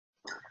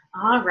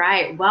All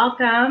right,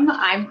 welcome.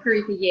 I'm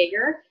Claretha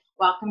Yeager.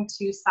 Welcome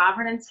to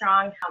Sovereign and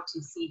Strong, How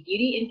to See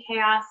Beauty in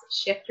Chaos,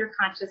 Shift Your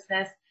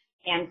Consciousness,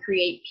 and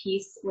Create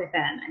Peace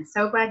Within. I'm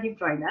so glad you've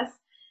joined us.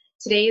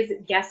 Today's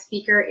guest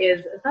speaker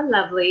is the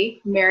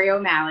lovely Mary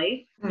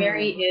O'Malley.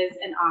 Mary is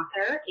an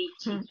author,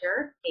 a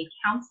teacher, a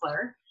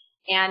counselor,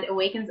 and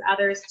awakens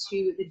others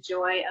to the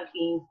joy of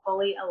being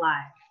fully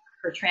alive.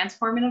 Her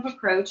transformative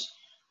approach,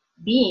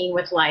 being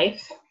with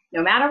life,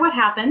 no matter what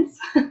happens,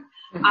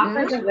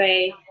 offers a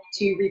way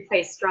to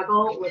replace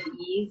struggle with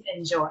ease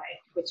and joy,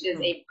 which is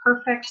a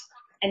perfect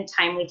and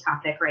timely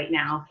topic right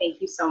now. Thank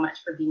you so much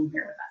for being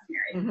here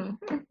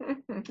with us,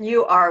 Mary.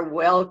 You are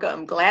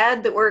welcome.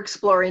 Glad that we're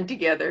exploring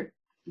together.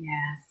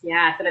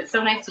 Yes. And it's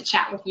so nice to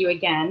chat with you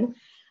again.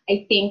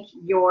 I think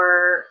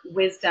your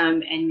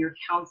wisdom and your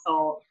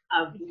counsel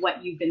of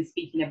what you've been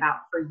speaking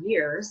about for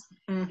years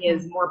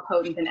is more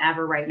potent than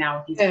ever right now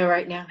with these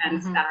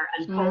events that are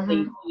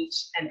unfolding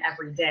each and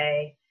every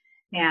day.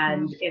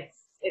 And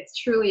it's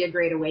truly a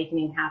great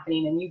awakening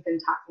happening, and you've been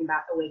talking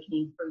about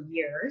awakening for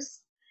years.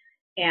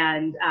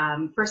 And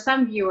for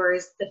some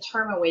viewers, the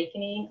term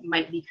awakening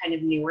might be kind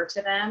of newer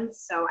to them.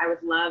 So I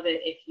would love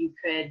it if you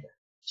could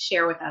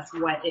share with us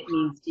what it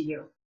means to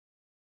you.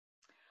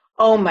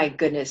 Oh my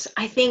goodness.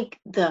 I think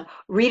the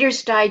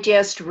Reader's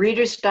Digest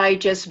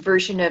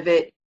version of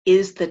it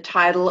is the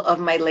title of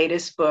my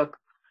latest book,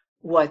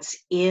 What's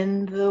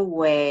in the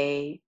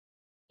Way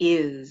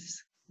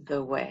is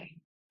the Way.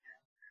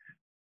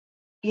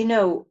 You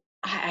know,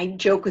 I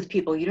joke with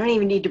people, you don't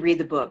even need to read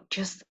the book,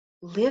 just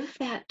live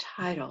that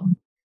title.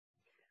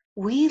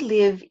 We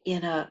live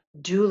in a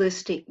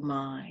dualistic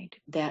mind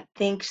that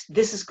thinks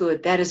this is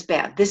good, that is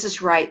bad, this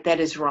is right,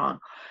 that is wrong.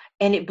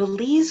 And it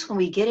believes when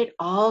we get it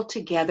all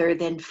together,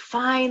 then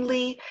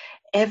finally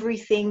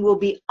everything will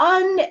be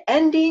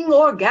unending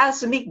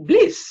orgasmic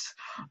bliss,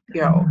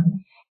 you know.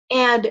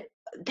 And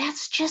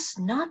that's just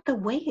not the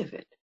way of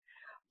it.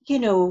 You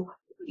know,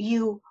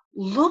 you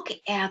look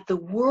at the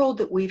world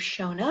that we've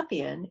shown up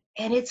in,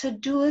 and it's a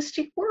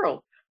dualistic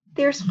world.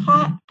 There's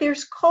hot,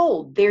 there's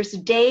cold, there's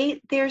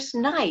day, there's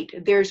night,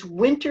 there's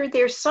winter,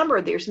 there's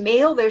summer, there's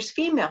male, there's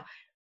female.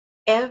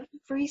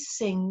 Every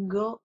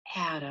single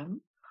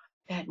atom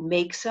that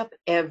makes up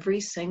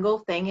every single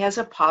thing has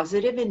a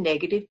positive and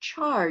negative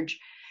charge.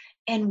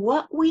 And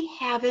what we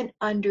haven't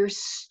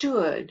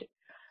understood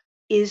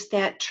is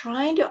that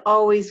trying to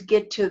always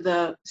get to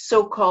the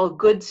so-called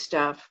good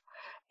stuff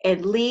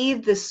and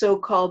leave the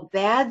so-called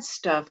bad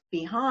stuff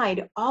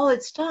behind, all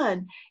it's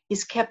done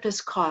is kept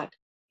us caught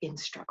in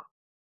struggle.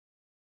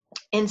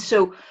 And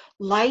so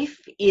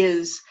life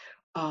is,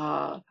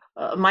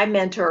 my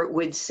mentor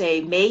would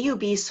say, may you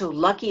be so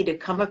lucky to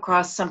come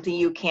across something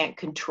you can't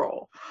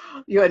control.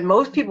 You know, and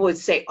most people would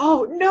say,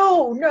 oh,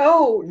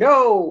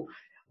 no.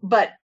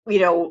 But, you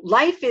know,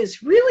 life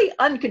is really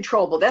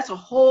uncontrollable. That's a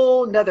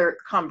whole nother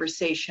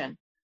conversation.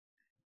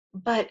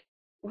 But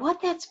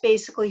what that's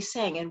basically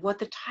saying, and what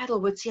the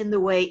title, What's in the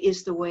Way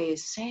is the Way,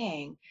 is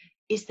saying,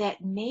 is that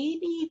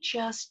maybe,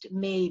 just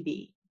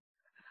maybe,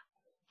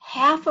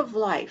 half of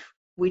life,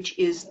 which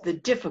is the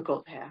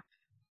difficult half,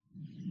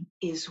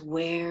 is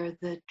where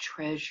the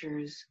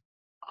treasures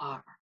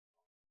are.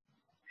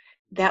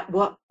 That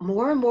what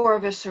more and more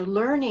of us are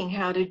learning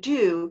how to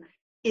do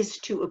is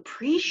to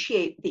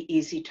appreciate the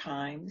easy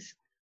times,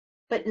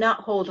 but not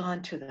hold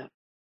on to them.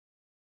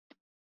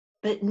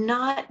 But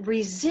not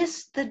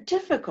resist the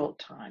difficult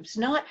times,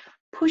 not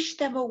push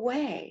them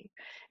away.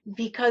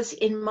 Because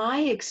in my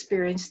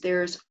experience,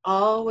 there's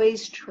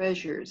always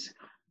treasures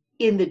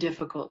in the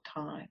difficult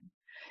time.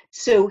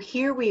 So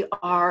here we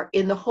are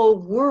in the whole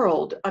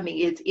world. I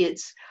mean,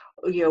 it's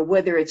you know,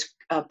 whether it's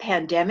a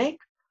pandemic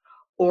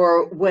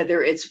or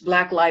whether it's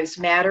Black Lives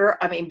Matter.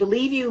 I mean,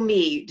 believe you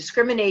me,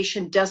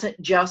 discrimination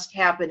doesn't just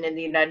happen in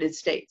the United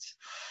States.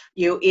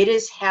 You know, it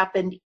has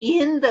happened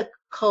in the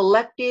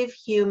collective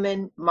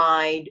human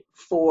mind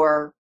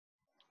for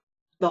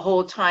the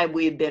whole time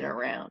we've been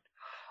around.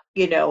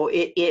 You know,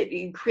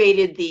 it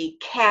created the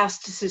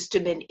caste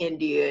system in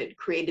India. It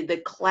created the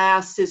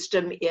class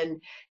system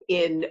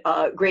in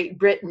Great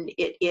Britain.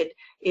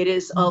 It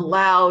has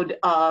allowed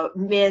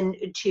men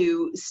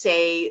to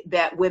say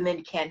that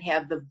women can't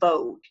have the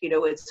vote. You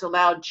know, it's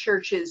allowed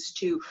churches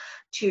to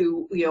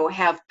you know,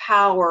 have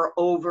power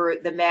over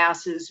the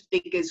masses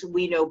because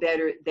we know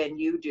better than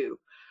you do.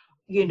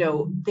 You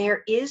know,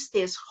 there is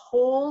this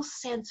whole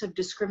sense of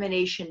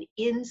discrimination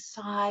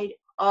inside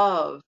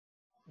of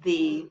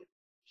the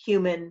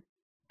human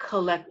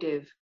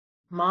collective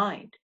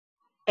mind.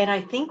 And I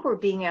think we're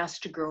being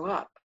asked to grow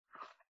up.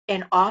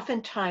 And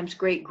oftentimes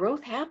great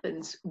growth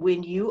happens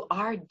when you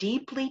are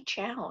deeply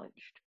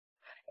challenged.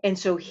 And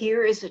so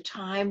here is a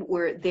time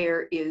where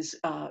there is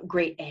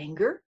great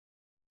anger,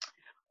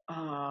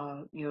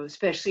 you know,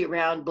 especially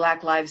around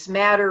Black Lives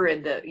Matter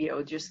and the, you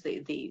know, just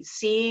the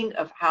seeing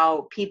of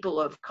how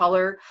people of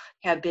color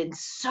have been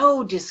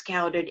so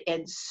discounted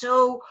and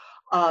so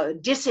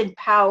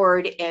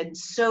disempowered and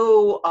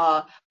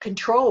so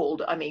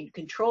controlled. I mean,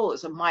 control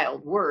is a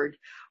mild word,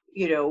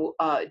 you know,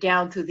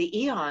 down through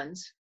the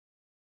eons.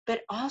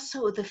 but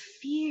also the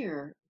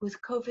fear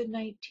with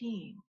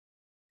COVID-19.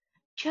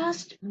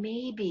 Just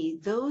maybe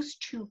those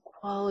two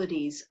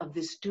qualities of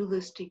this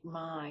dualistic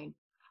mind,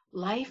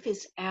 life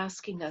is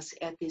asking us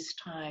at this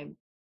time,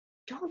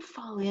 don't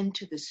fall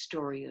into the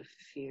story of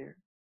fear.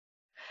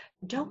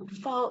 Don't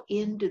fall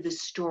into the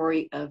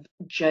story of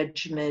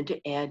judgment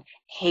and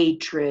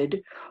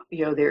hatred.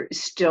 You know, they're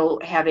still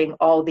having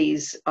all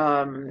these,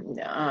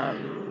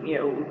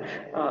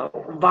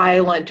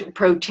 violent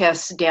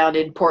protests down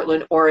in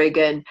Portland,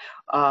 Oregon.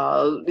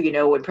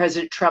 When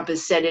President Trump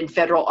has sent in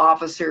federal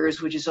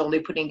officers, which is only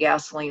putting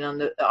gasoline on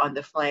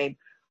the flame.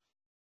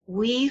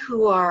 We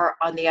who are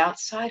on the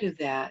outside of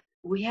that,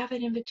 we have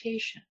an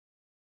invitation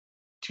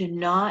to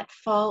not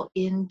fall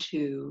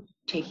into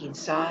taking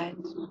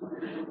sides,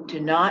 to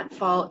not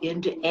fall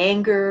into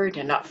anger,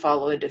 to not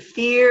fall into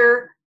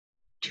fear,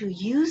 to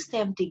use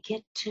them to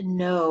get to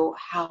know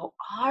how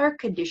our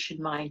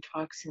conditioned mind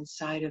talks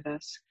inside of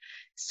us,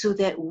 so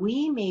that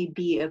we may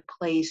be a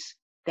place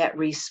that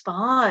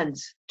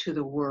responds to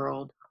the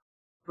world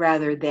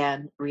rather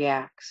than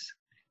reacts.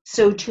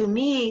 So to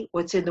me,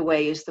 what's in the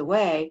way is the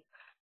way.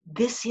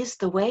 This is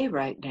the way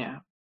right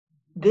now.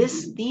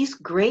 These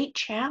great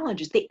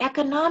challenges, the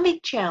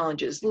economic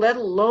challenges, let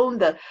alone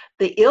the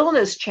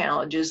illness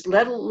challenges,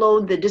 let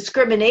alone the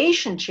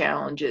discrimination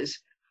challenges,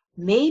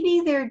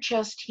 maybe they're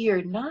just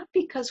here not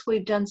because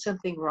we've done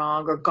something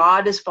wrong or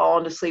God has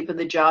fallen asleep in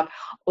the job.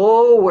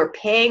 Oh, we're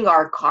paying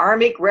our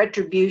karmic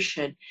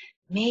retribution.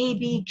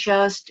 Maybe,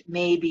 just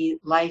maybe,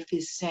 life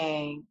is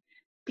saying,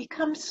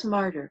 become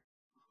smarter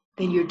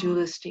than your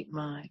dualistic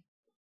mind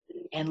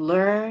and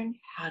learn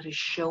how to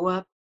show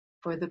up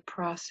for the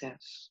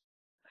process.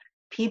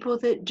 People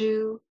that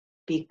do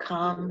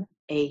become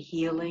a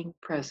healing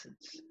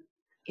presence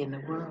in the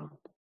world.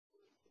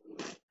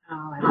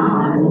 Oh, I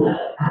love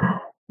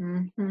that.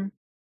 Mm-hmm.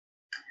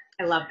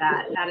 I love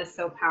that. That is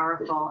so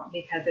powerful,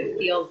 because it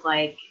feels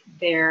like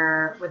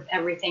there, with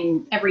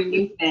everything, every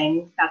new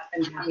thing that's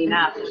been coming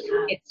up,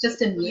 it's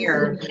just a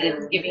mirror, and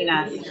it's giving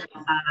us,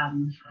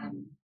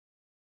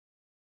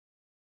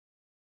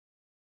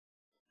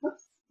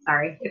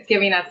 it's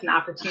giving us an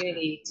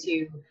opportunity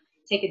to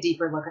take a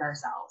deeper look at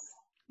ourselves.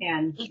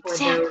 And for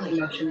those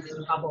emotions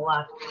to bubble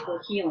up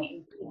for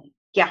healing.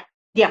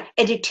 Yeah,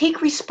 and to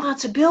take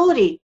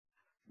responsibility.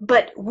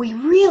 But we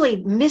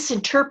really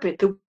misinterpret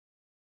the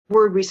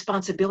word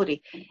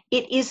responsibility.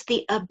 It is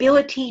the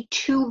ability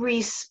to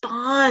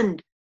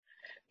respond.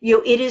 You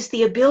know, it is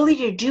the ability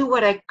to do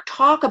what I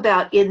talk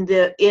about in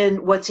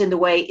What's in the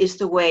Way is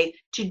the Way,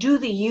 to do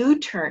the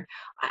U-turn.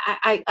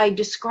 I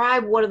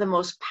describe one of the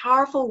most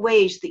powerful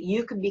ways that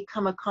you can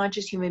become a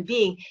conscious human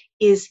being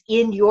is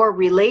in your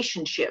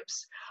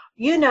relationships.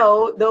 You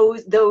know,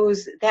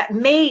 that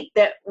mate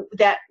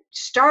that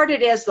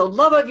started as the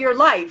love of your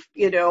life,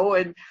 you know,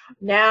 and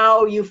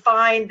now you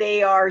find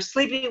they are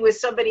sleeping with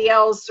somebody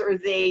else, or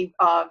they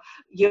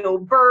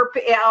burp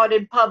out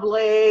in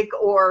public,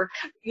 or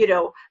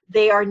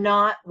they are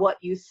not what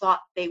you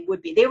thought they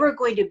would be. They were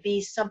going to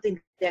be something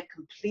that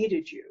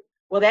completed you.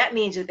 Well, that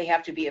means that they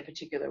have to be a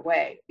particular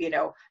way, and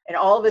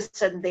all of a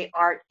sudden they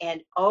aren't.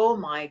 And oh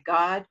my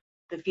God,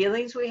 the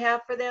feelings we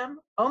have for them,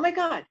 oh my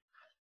God.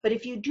 But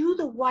if you do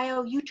the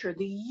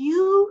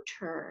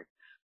U-turn,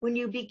 when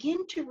you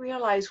begin to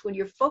realize, when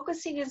you're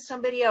focusing on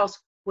somebody else,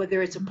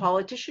 whether it's a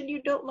politician you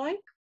don't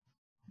like,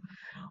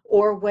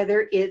 or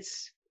whether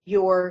it's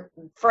your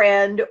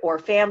friend or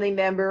family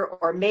member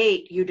or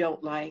mate you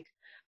don't like,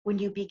 when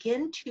you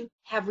begin to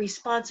have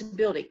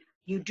responsibility,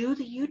 you do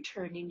the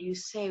U-turn and you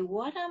say,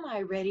 what am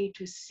I ready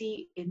to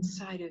see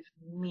inside of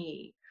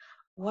me?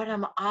 What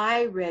am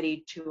I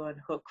ready to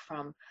unhook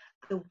from?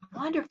 The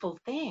wonderful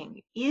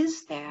thing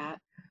is that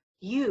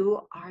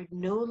you are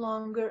no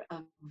longer a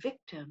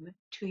victim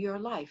to your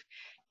life.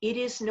 It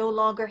is no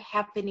longer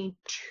happening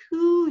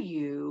to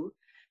you.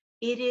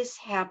 It is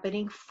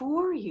happening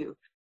for you.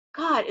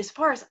 God, as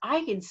far as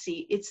I can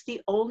see, it's the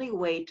only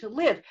way to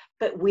live.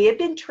 But we have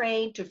been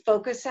trained to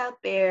focus out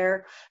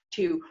there,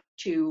 to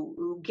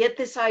get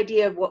this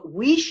idea of what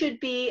we should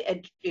be,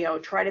 and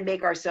try to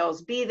make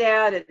ourselves be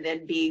that, and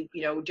then be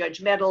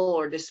judgmental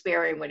or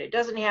despairing when it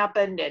doesn't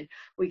happen. And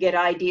we get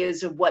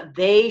ideas of what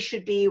they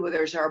should be,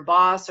 whether it's our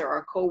boss or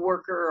our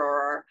coworker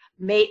or our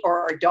mate or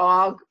our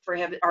dog,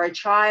 or a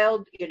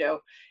child,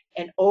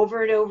 and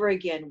over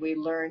again we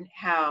learn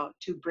how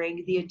to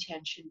bring the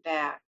attention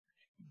back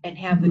and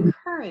have the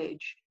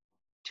courage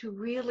to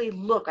really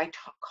look. I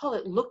call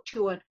it look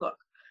to unhook.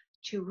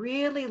 To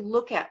really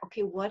look at,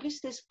 okay, what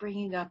is this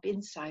bringing up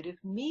inside of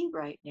me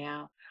right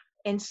now?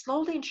 And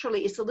slowly and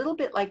surely, it's a little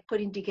bit like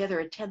putting together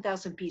a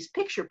 10,000 piece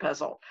picture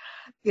puzzle,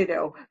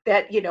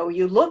 that,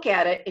 you look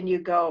at it and you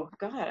go,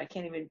 God, I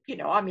can't even,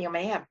 I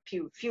may have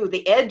few of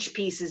the edge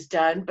pieces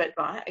done, but,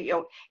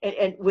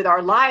 and with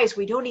our lives,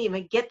 we don't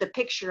even get the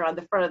picture on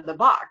the front of the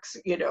box,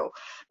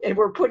 and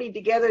we're putting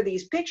together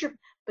these pictures.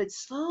 But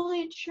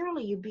slowly and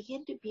surely you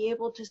begin to be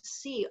able to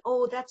see,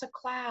 oh, that's a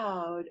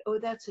cloud. Oh,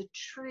 that's a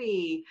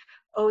tree.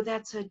 Oh,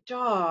 that's a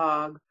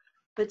dog.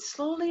 But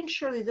slowly and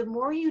surely, the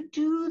more you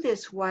do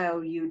this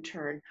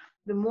U-turn,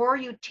 the more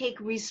you take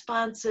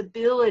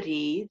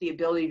responsibility, the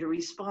ability to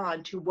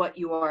respond to what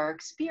you are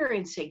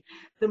experiencing,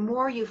 the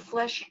more you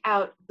flesh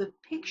out the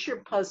picture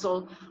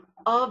puzzle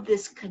of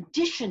this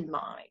conditioned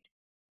mind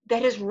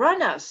that has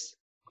run us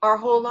our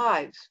whole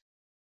lives.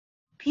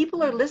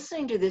 People are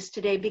listening to this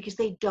today because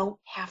they don't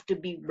have to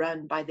be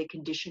run by the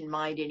conditioned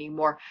mind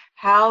anymore.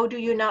 How do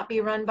you not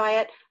be run by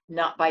it?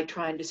 Not by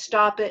trying to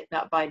stop it,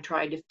 not by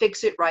trying to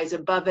fix it, rise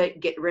above it,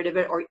 get rid of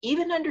it, or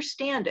even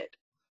understand it.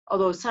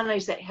 Although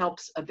sometimes that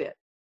helps a bit.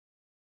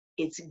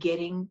 It's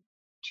getting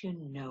to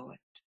know it.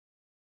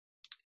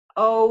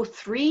 Oh,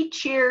 3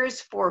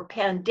 cheers for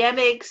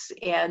pandemics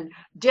and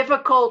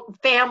difficult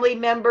family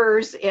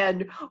members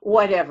and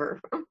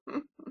whatever.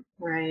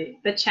 Right.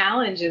 The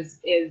challenge is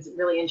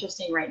really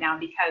interesting right now,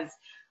 because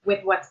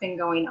with what's been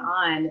going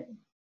on,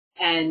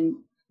 and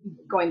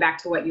going back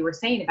to what you were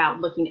saying about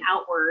looking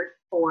outward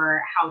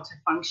for how to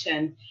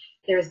function,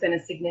 there's been a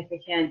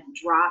significant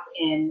drop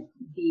in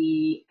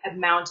the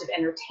amount of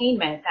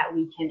entertainment that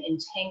we can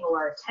entangle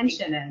our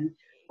attention in,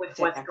 with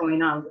what's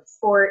going on with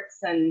sports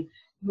and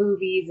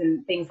movies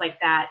and things like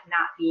that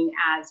not being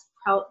as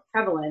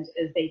prevalent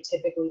as they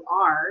typically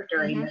are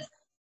during this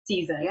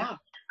season. Yeah.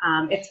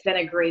 It's been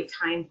a great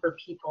time for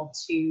people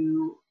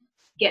to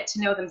get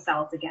to know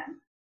themselves again.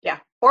 Yeah.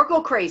 Or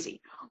go crazy.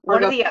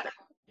 One or the other.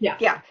 Yeah.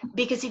 Yeah.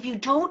 Because if you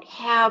don't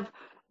have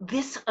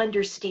this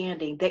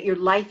understanding that your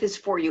life is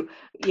for you,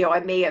 I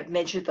may have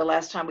mentioned the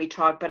last time we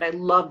talked, but I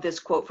love this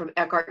quote from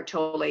Eckhart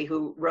Tolle,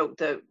 who wrote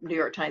the New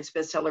York Times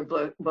bestseller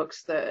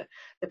books, The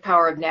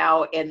Power of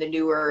Now and The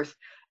New Earth.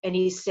 And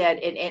he said,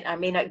 and I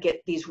may not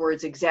get these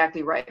words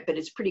exactly right, but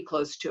it's pretty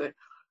close to it.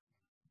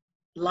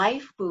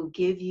 Life will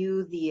give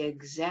you the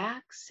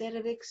exact set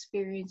of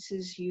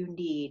experiences you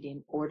need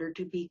in order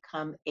to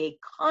become a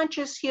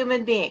conscious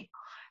human being.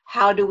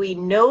 How do we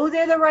know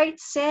they're the right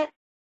set?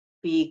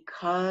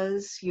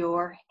 Because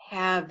you're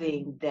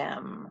having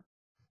them.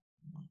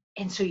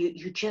 And so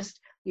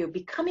you're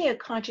becoming a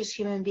conscious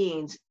human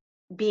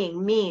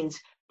being means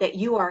that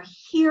you are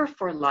here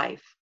for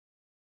life.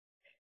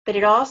 But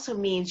it also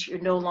means you're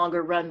no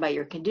longer run by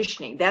your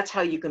conditioning. That's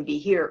how you can be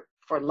here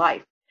for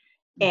life.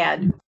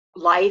 And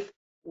life,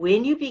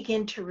 when you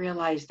begin to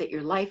realize that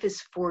your life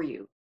is for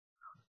you,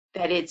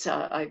 that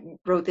I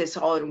wrote this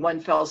all in one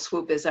fell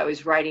swoop as I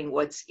was writing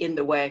What's in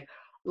the Way.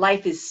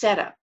 Life is set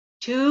up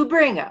to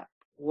bring up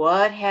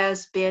what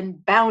has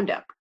been bound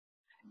up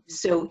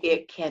so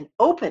it can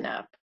open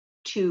up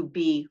to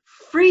be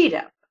freed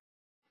up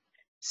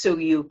so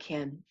you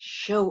can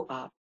show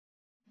up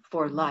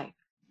for life.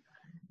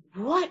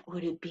 What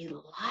would it be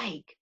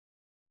like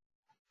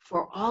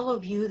for all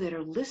of you that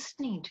are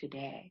listening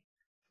today,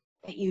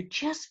 that you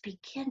just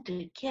begin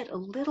to get a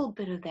little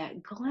bit of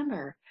that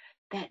glimmer,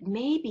 that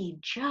maybe,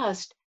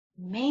 just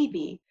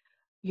maybe,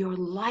 your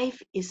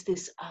life is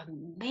this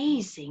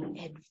amazing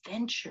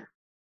adventure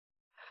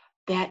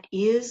that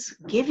is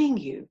giving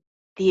you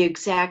the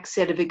exact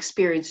set of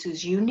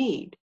experiences you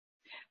need.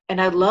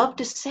 And I'd love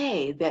to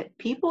say that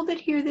people that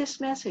hear this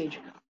message,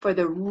 for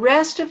the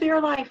rest of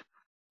their life,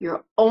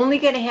 you're only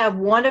going to have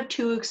one of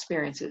 2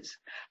 experiences.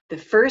 The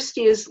first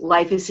is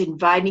life is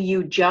inviting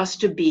you just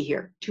to be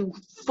here, to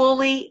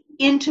fully,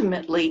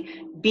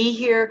 intimately be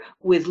here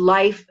with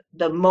life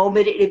the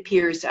moment it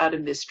appears out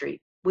of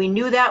mystery. We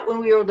knew that when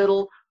we were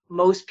little.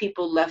 Most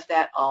people left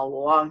that a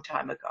long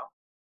time ago.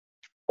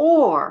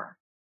 Or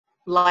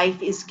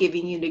life is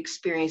giving you an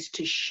experience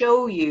to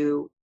show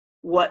you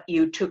what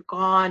you took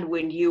on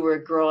when you were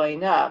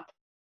growing up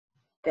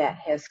that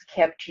has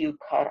kept you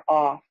cut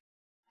off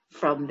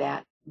from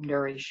that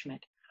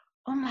nourishment.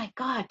 Oh my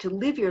God, to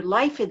live your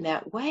life in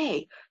that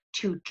way,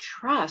 to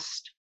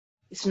trust.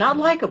 It's not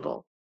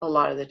likable a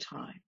lot of the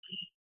time,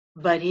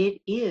 but it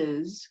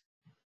is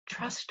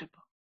trustable.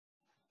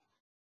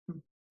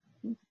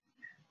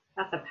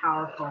 That's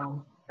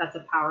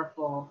a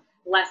powerful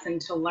lesson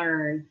to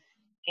learn.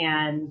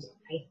 And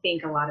I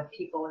think a lot of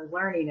people are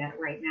learning it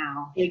right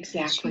now.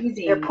 Exactly.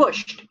 They're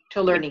pushed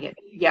to learning it.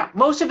 Yeah.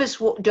 Most of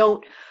us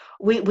don't,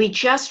 we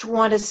just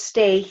want to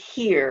stay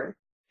here.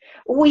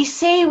 We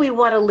say we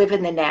want to live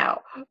in the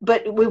now,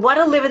 but we want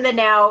to live in the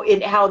now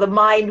in how the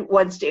mind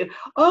wants to.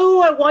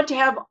 Oh, I want to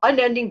have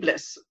unending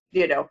bliss,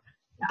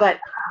 But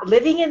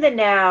living in the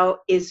now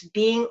is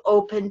being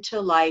open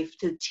to life,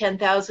 to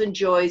 10,000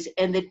 joys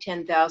and the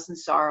 10,000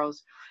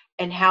 sorrows.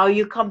 And how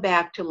you come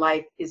back to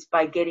life is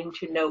by getting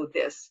to know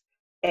this.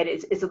 And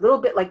it's a little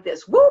bit like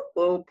this. Whoop,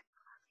 whoop.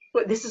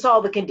 This is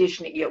all the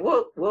conditioning. Yeah,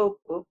 whoop, whoop,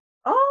 whoop.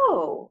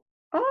 Oh,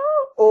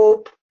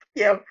 oop.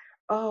 Yeah.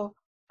 Oh,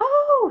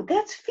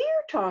 that's fear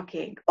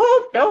talking.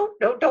 Oh, no,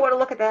 don't want to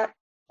look at that.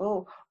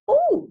 Oh,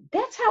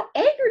 that's how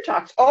anger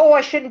talks. Oh,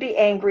 I shouldn't be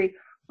angry.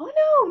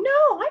 Oh,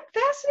 no, I'm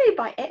fascinated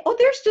by it. Oh,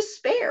 there's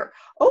despair.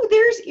 Oh,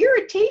 there's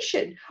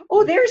irritation.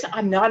 Oh, there's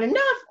I'm not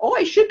enough. Oh,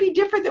 I should be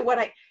different than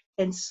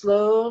and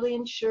slowly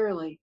and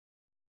surely,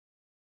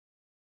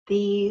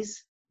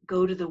 these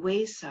go to the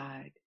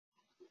wayside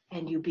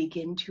and you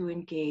begin to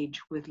engage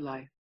with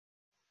life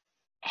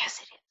as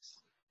it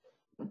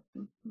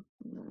is.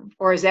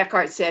 Or as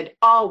Eckhart said,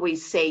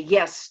 always say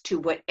yes to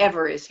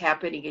whatever is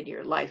happening in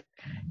your life.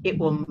 It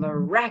will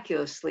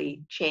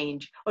miraculously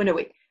change. Oh, no,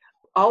 wait.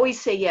 Always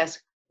say yes.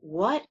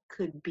 What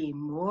could be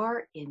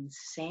more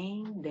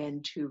insane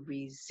than to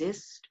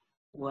resist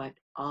what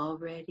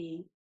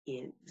already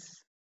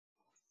is?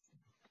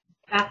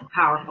 That's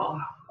powerful.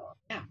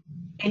 Yeah.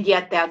 And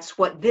yet that's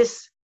what the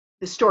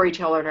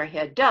storyteller in our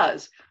head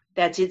does.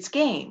 That's its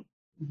game.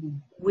 Mm-hmm.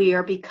 We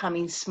are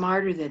becoming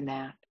smarter than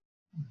that,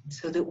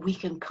 so that we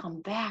can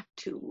come back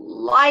to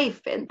life.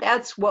 And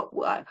that's what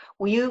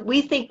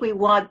we think we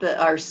want,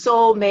 our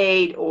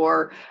soulmate,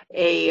 or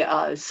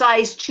a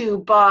size 2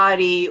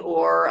 body,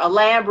 or a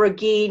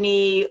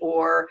Lamborghini,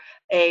 or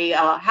a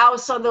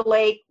house on the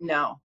lake.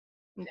 No.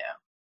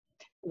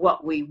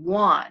 What we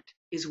want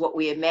is what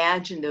we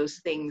imagine those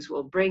things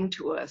will bring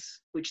to us,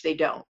 which they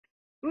don't,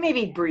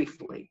 maybe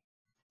briefly.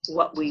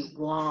 What we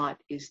want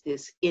is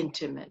this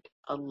intimate,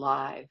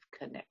 alive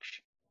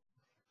connection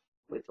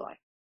with life,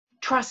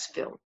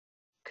 trust-filled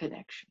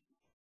connection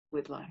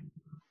with life.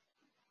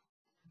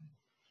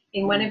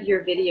 In one of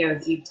your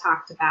videos, you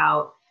talked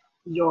about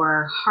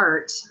your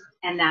heart,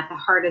 and that the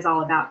heart is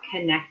all about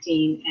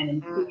connecting and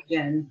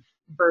inclusion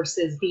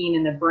versus being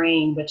in the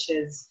brain, which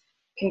is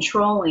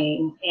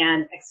controlling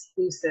and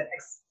exclusive.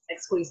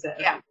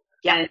 Yeah.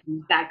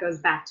 And that goes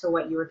back to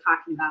what you were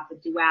talking about, the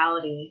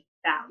duality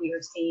that we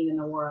are seeing in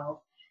the world,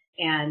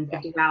 and the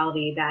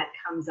duality that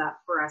comes up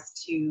for us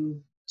to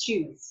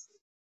choose.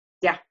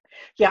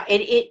 Yeah,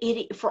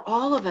 it for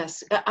all of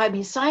us. I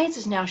mean, science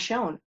has now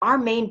shown our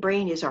main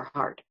brain is our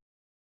heart.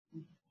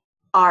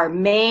 Our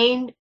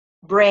main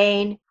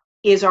brain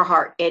is our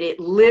heart, and it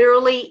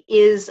literally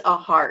is a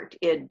heart.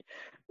 In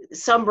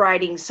some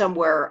writing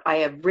somewhere, I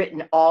have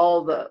written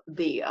all the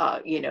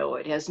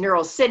it has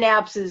neural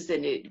synapses,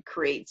 and it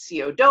creates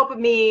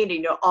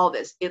dopamine, all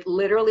this. It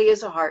literally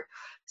is a heart.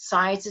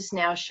 Science has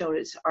now shown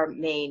it's our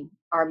main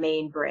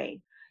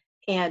brain,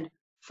 and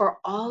for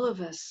all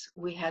of us,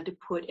 we had to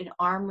put an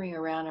armory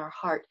around our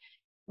heart.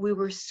 We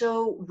were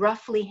so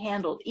roughly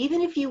handled.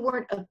 Even if you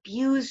weren't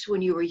abused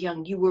when you were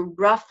young, you were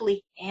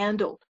roughly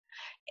handled.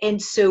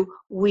 And so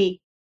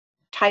we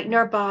tightened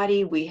our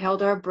body, we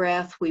held our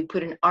breath, we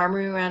put an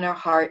armory around our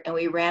heart, and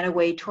we ran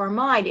away to our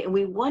mind. And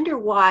we wonder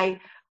why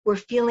we're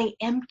feeling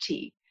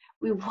empty.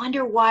 We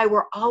wonder why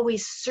we're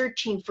always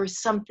searching for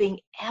something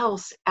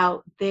else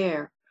out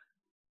there.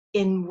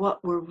 And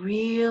what we're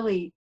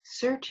really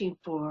searching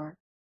for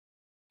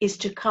is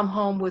to come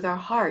home with our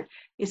heart.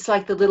 It's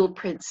like the little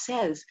prince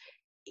says,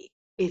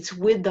 it's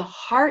with the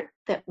heart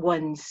that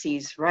one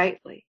sees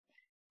rightly.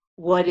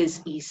 What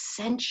is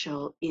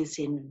essential is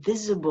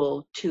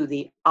invisible to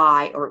the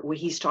eye, or what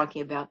he's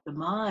talking about, the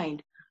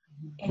mind.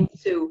 And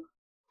so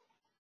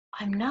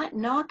I'm not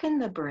knocking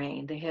the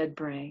brain, the head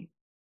brain.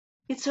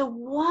 It's a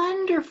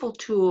wonderful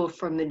tool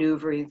for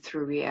maneuvering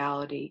through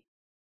reality.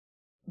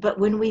 But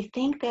when we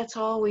think that's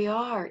all we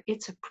are,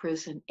 it's a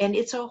prison, and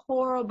it's a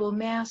horrible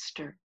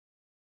master.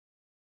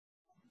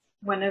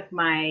 One of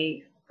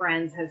my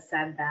friends has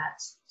said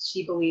that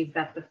she believes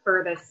that the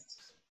furthest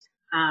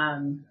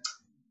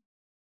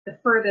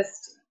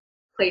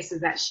places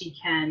that she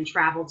can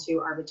travel to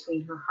are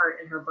between her heart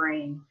and her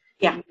brain.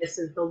 Yeah. And this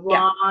is the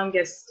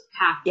longest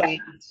pathway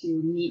to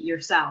meet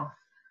yourself.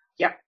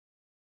 Yep.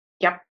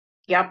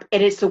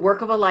 And it's the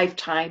work of a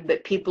lifetime,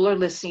 but people are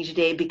listening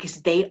today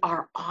because they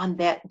are on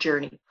that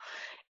journey.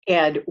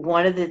 And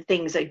one of the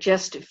things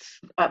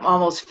I'm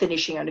almost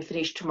finishing, I'm going to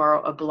finish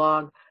tomorrow, a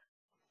blog,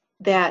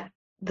 that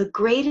the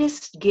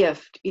greatest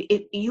gift,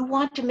 if you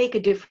want to make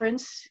a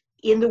difference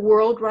in the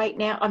world right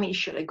now, I mean,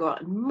 should I go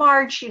out and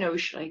march? Should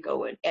I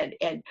go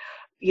and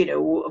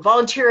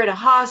volunteer at a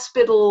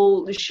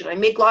hospital? Should I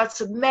make lots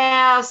of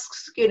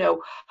masks? Should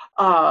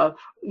I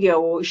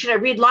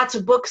read lots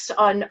of books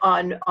on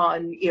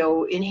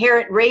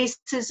inherent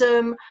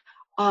racism?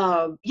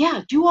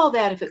 Do all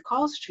that if it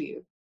calls to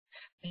you.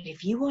 But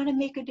if you want to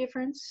make a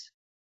difference,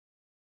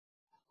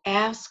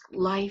 ask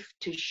life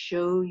to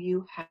show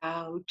you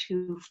how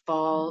to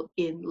fall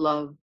in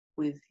love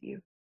with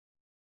you.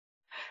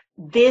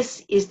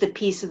 This is the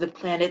piece of the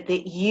planet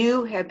that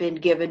you have been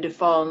given to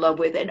fall in love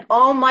with. And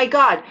oh my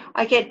God,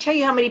 I can't tell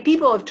you how many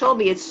people have told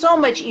me it's so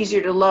much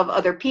easier to love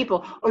other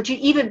people, or to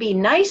even be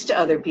nice to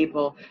other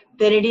people,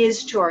 than it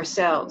is to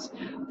ourselves.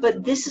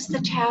 But this is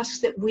the task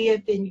that we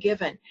have been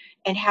given.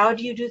 And how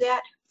do you do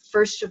that?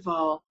 First of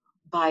all,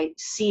 by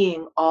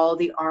seeing all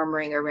the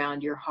armoring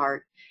around your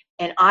heart.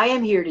 And I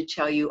am here to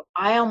tell you,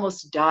 I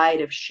almost died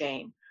of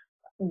shame.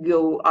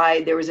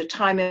 There was a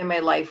time in my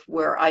life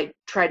where I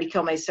tried to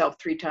kill myself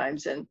 3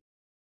 times. And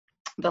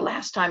the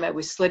last time I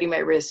was slitting my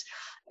wrists,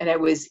 and I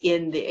was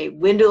in a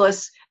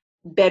windowless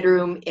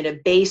bedroom in a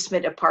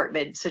basement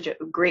apartment, such a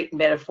great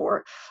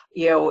metaphor,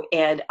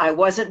 and I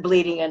wasn't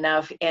bleeding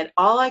enough. And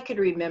all I could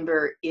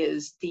remember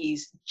is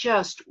these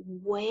just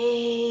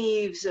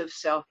waves of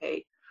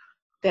self-hate,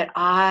 that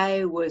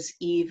I was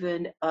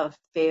even a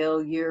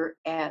failure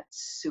at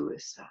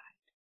suicide.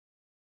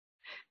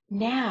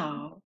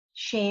 Now,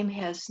 shame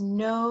has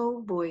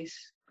no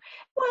voice.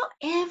 Well,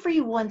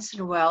 every once in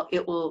a while,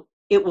 it will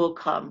it will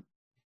come.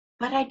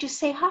 But I just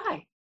say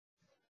hi.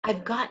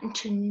 I've gotten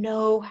to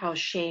know how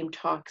shame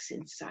talks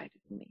inside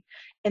of me.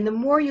 And the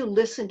more you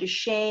listen to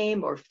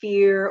shame or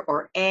fear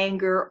or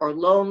anger or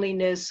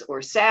loneliness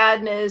or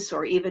sadness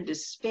or even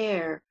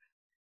despair,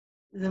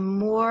 the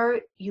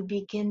more you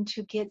begin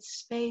to get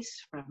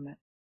space from it.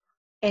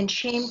 And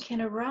shame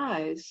can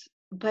arise,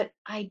 but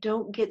I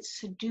don't get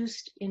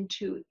seduced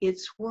into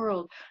its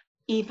world,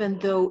 even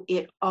though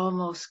it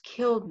almost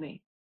killed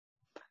me.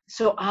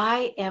 So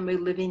I am a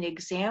living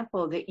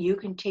example that you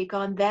can take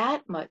on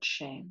that much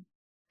shame.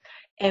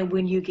 And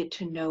when you get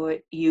to know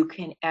it, you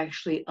can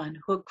actually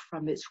unhook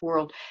from its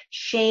world.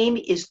 Shame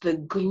is the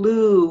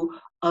glue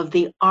of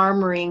the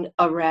armoring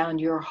around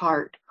your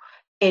heart.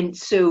 And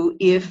so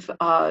if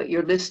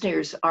your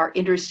listeners are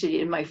interested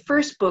in my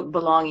first book,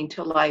 Belonging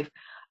to Life,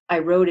 I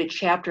wrote a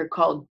chapter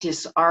called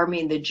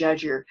Disarming the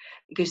Judger,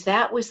 because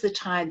that was the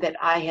time that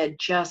I had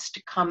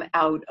just come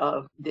out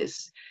of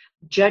this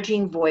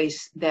judging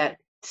voice that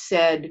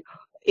said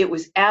it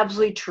was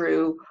absolutely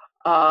true.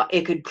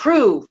 It could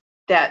prove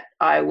that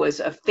I was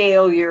a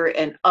failure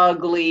and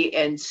ugly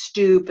and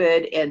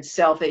stupid and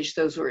selfish.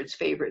 Those were its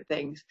favorite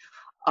things.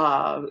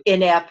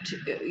 Inept,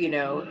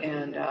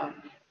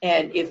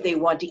 and if they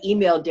want to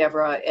email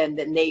Deborah, and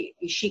then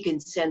she can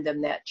send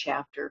them that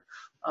chapter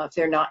if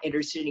they're not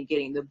interested in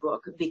getting the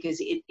book, because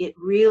it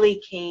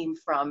really came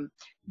from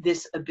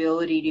this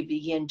ability to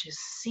begin to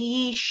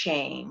see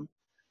shame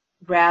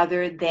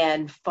rather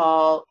than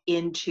fall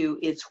into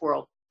its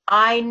world.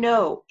 I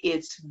know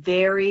it's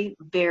very,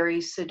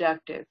 very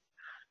seductive,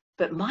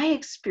 but my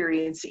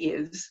experience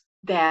is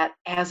that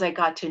as I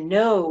got to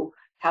know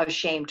how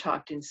shame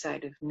talked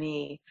inside of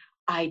me,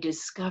 I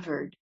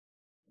discovered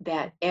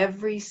that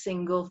every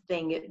single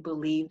thing it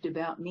believed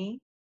about me,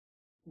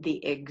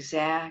 the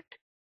exact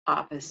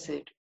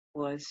opposite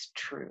was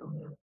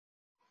true.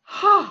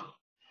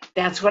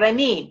 That's what I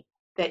mean,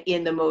 that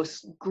in the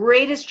most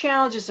greatest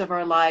challenges of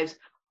our lives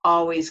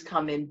always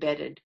come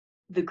embedded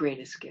the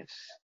greatest gifts.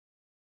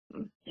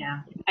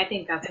 Yeah, I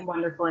think that's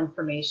wonderful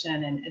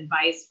information and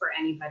advice for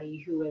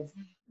anybody who is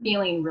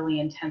feeling really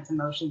intense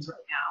emotions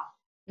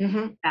right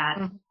now,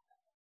 that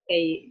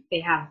they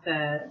have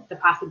the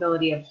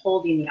possibility of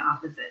holding the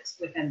opposite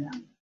within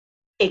them.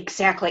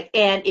 Exactly.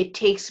 And it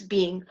takes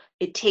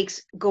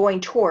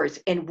going towards,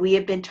 and we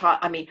have been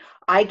taught,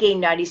 I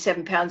gained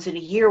 97 pounds in a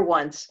year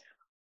once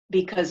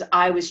because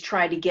I was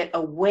trying to get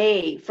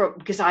away from,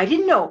 because I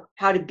didn't know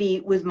how to be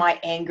with my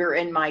anger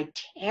and my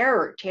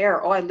terror.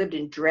 Oh, I lived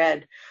in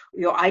dread.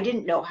 I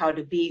didn't know how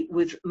to be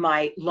with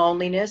my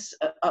loneliness,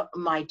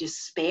 my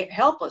despair,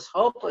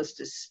 hopeless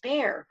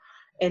despair.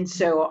 And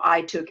so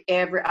I took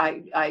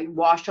I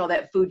washed all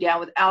that food down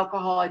with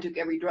alcohol. I took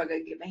every drug I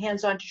could get my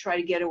hands on to try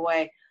to get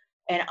away.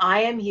 And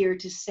I am here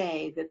to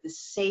say that the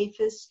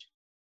safest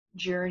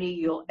journey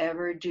you'll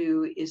ever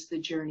do is the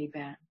journey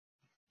back,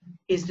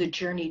 is the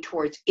journey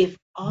towards. If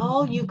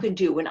all you can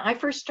do, when I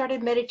first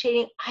started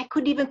meditating, I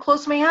couldn't even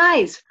close my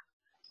eyes.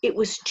 It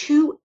was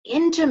too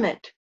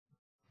intimate.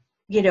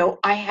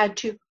 I had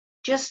to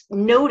just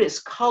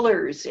notice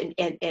colors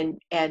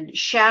and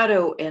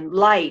shadow and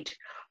light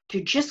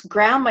to just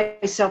ground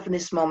myself in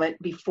this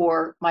moment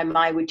before my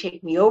mind would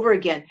take me over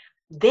again.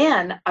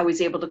 Then I was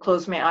able to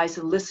close my eyes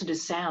and listen to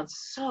sounds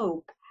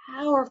so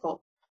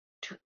powerful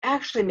to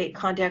actually make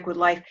contact with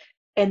life,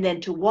 and then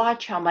to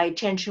watch how my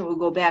attention will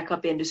go back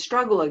up into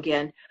struggle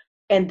again,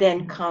 and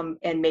then come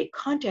and make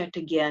contact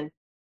again.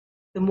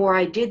 The more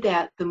I did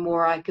that, the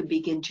more I could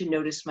begin to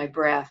notice my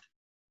breath.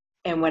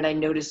 And when I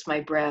noticed my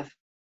breath,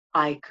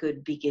 I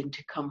could begin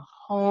to come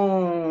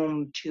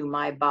home to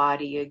my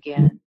body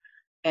again.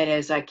 And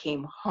as I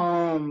came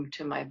home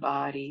to my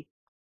body,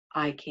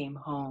 I came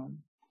home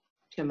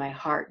to my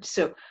heart.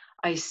 So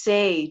I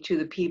say to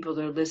the people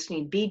that are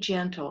listening, be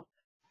gentle.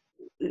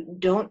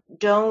 Don't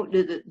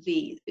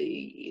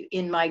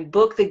in my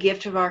book, The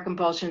Gift of Our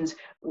Compulsions,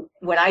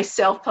 when I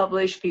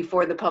self-published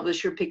before the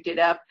publisher picked it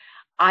up,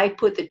 I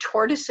put the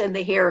tortoise and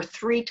the hare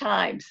 3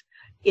 times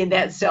in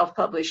that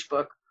self-published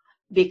book,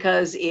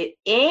 because it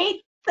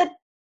ain't the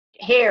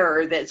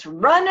hare that's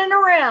running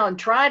around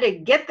trying to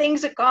get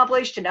things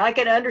accomplished, and I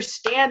got to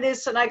understand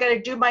this, and I got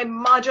to do my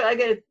mantra, I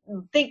got to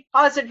think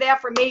positive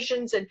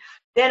affirmations, and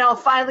then I'll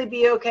finally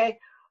be okay.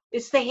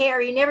 It's the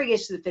hare. He never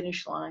gets to the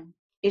finish line.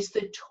 It's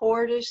the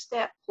tortoise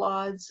that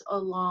plods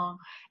along.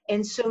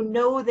 And so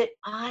know that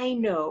I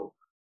know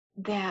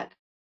that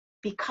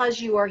because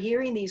you are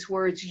hearing these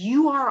words,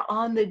 you are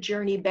on the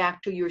journey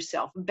back to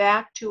yourself,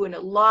 back to an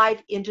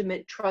alive,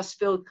 intimate,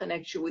 trust-filled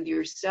connection with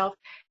yourself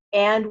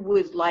and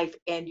with life,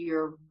 and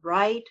you're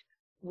right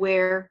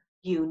where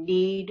you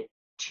need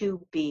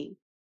to be.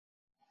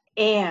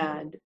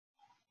 And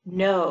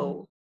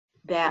know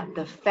that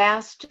the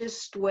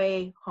fastest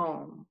way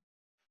home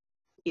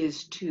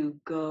is to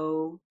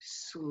go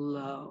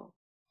slow.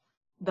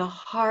 The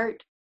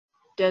heart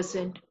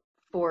doesn't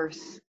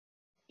force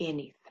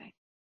anything.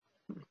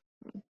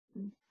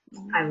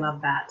 I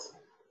love that.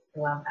 I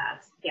love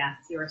that. Yes,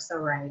 you are so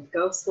right.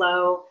 Go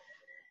slow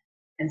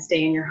and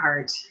stay in your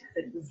heart.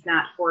 It does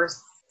not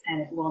force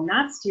and it will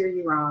not steer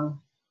you wrong.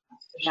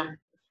 That's for sure.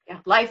 Yeah.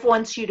 Life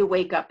wants you to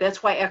wake up.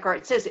 That's why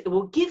Eckhart says it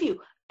will give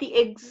you the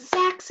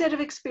exact set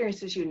of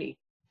experiences you need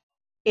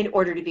in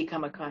order to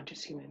become a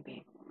conscious human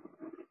being.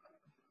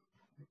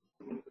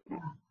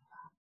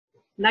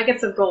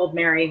 Nuggets of gold,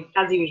 Mary,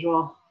 as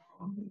usual.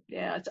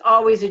 Yeah, it's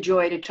always a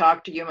joy to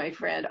talk to you, my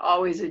friend.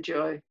 Always a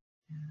joy.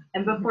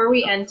 And before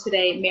we end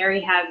today,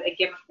 Mary has a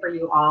gift for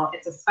you all.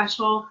 It's a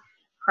special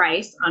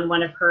price on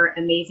one of her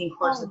amazing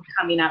courses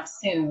coming up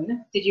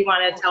soon. Did you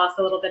want to tell us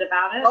a little bit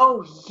about it?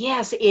 Oh,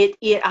 yes.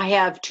 I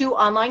have 2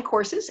 online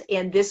courses,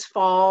 and this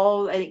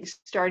fall, I think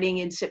starting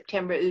in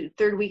September,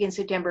 3rd week in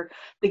September,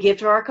 The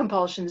Gift of Our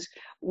Compulsions,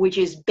 which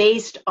is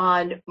based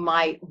on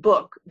my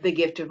book, The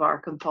Gift of Our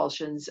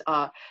Compulsions.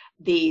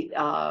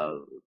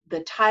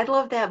 The title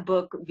of that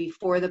book,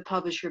 before the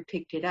publisher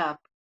picked it up,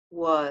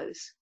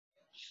 was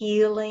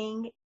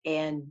Healing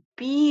and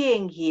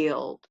Being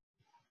Healed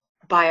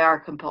by Our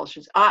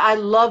Compulsions. I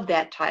love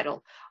that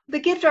title. The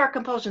Gift of Our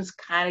Compulsions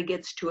kind of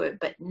gets to it,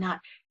 but not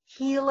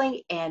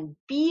Healing and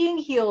Being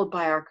Healed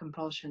by Our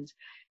Compulsions.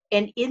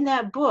 And in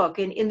that book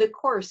and in the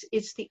course,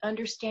 it's the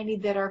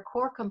understanding that our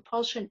core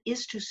compulsion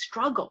is to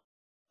struggle.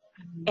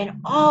 And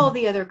all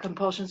the other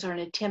compulsions are an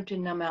attempt to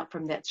numb out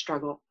from that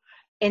struggle.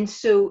 And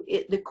so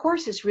the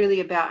course is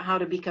really about how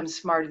to become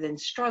smarter than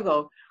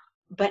struggle,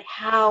 but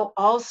how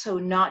also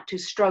not to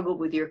struggle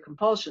with your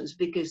compulsions,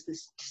 because the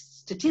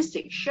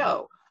statistics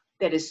show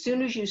that as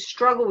soon as you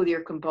struggle with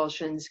your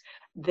compulsions,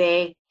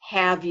 they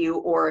have you,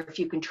 or if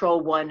you control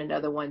one,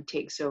 another one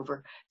takes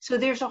over. So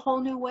there's a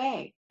whole new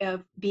way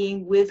of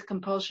being with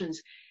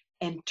compulsions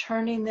and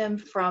turning them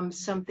from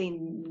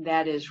something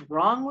that is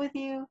wrong with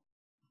you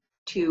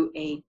to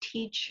a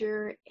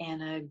teacher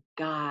and a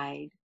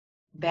guide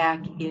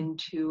back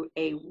into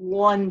a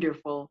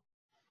wonderful,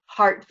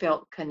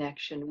 heartfelt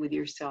connection with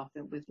yourself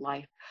and with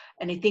life.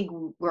 And I think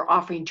we're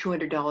offering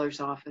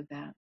 $200 off of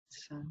that.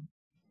 So.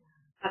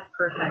 That's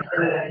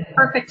perfect.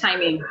 Perfect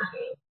timing.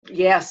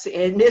 Yes,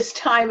 in this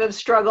time of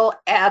struggle,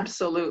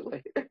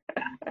 absolutely.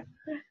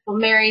 Well,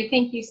 Mary,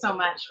 thank you so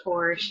much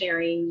for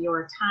sharing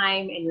your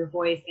time and your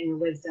voice and your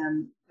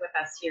wisdom with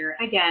us here.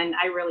 Again,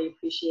 I really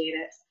appreciate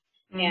it.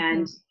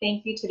 And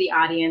thank you to the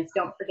audience.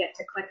 Don't forget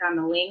to click on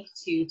the link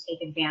to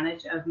take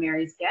advantage of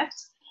Mary's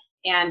gift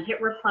and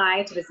hit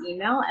reply to this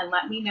email and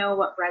let me know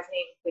what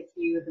resonated with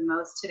you the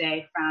most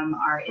today from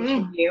our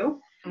interview.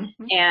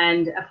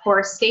 And of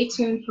course, stay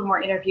tuned for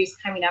more interviews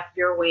coming up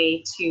your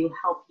way to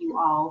help you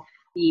all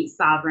be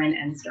sovereign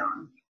and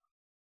strong.